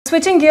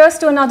switching gears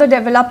to another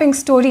developing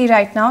story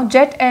right now,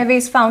 Jet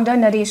Airways founder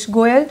Naresh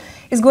Goyal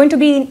is going to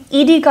be in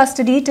ED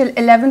custody till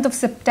 11th of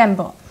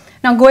September.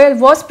 Now, Goyal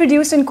was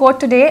produced in court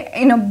today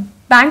in a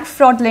bank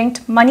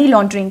fraud-linked money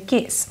laundering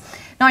case.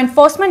 Now,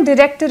 Enforcement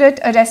Directorate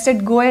arrested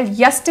Goyal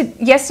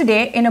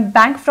yesterday in a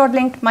bank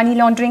fraud-linked money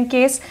laundering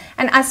case,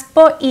 and as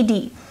per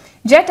ED,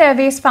 Jet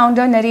Airways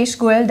founder Naresh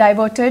Goyal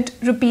diverted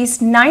rupees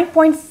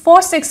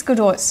 9.46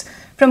 crores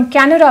from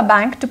Canara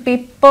Bank to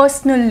pay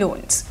personal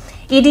loans.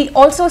 ED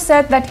also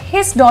said that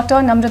his daughter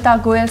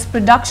Namrata Goyal's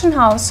production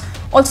house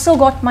also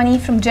got money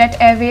from Jet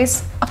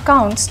Airways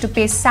accounts to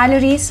pay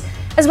salaries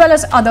as well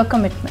as other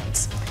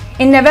commitments.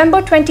 In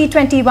November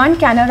 2021,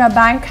 Canara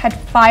Bank had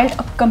filed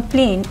a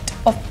complaint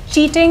of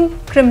cheating,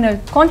 criminal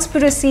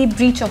conspiracy,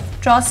 breach of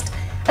trust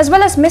as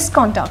well as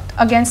misconduct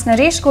against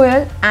Naresh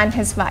Goyal and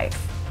his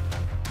wife.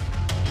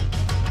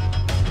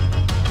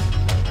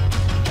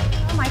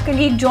 My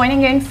colleague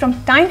joining in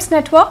from Times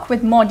Network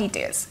with more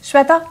details.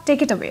 Shweta,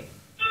 take it away.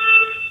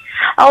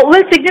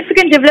 Well,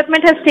 significant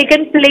development has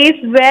taken place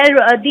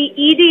where the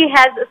ED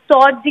has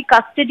sought the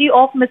custody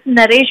of Mr.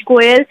 Naresh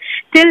Goyal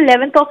till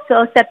 11th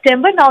of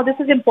September. Now, this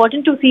is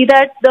important to see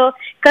that the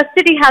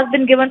custody has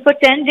been given for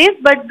 10 days,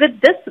 but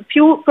with this,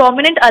 few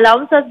prominent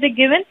allowances has been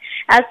given.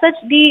 As such,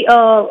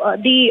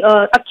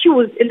 the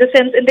accused, in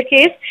the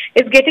case,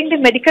 is getting the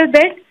medical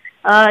bed,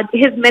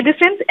 his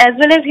medicines, as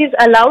well as he's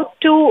allowed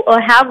to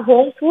have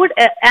home food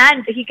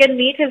and he can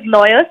meet his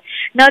lawyers.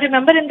 Now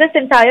remember, in this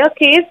entire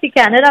case, the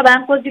Canara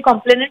Bank was the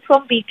complainant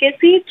from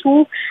BKC,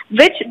 through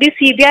which the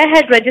CBI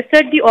had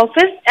registered the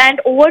offence, and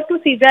over to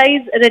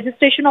CBI's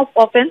registration of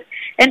offence,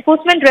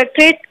 Enforcement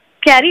Directorate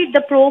carried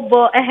the probe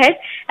ahead,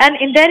 and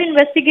in their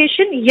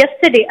investigation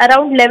yesterday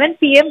around 11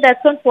 p.m,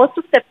 that's on 1st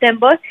of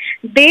September,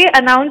 they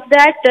announced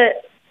that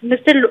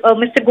Mr.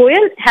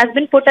 Goyal has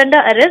been put under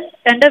arrest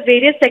under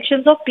various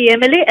sections of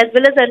PMLA as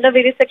well as under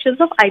various sections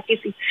of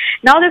IPC.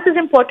 Now, this is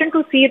important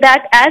to see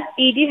that as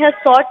ED has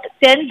sought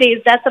 10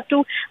 days, that's up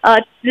to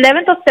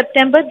 11th of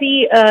September,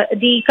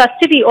 the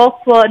custody of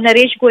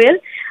Naresh Goyal.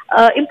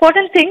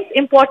 Important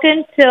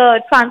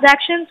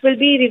transactions will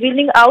be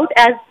revealing out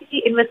as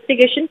the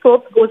investigation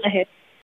probe goes ahead.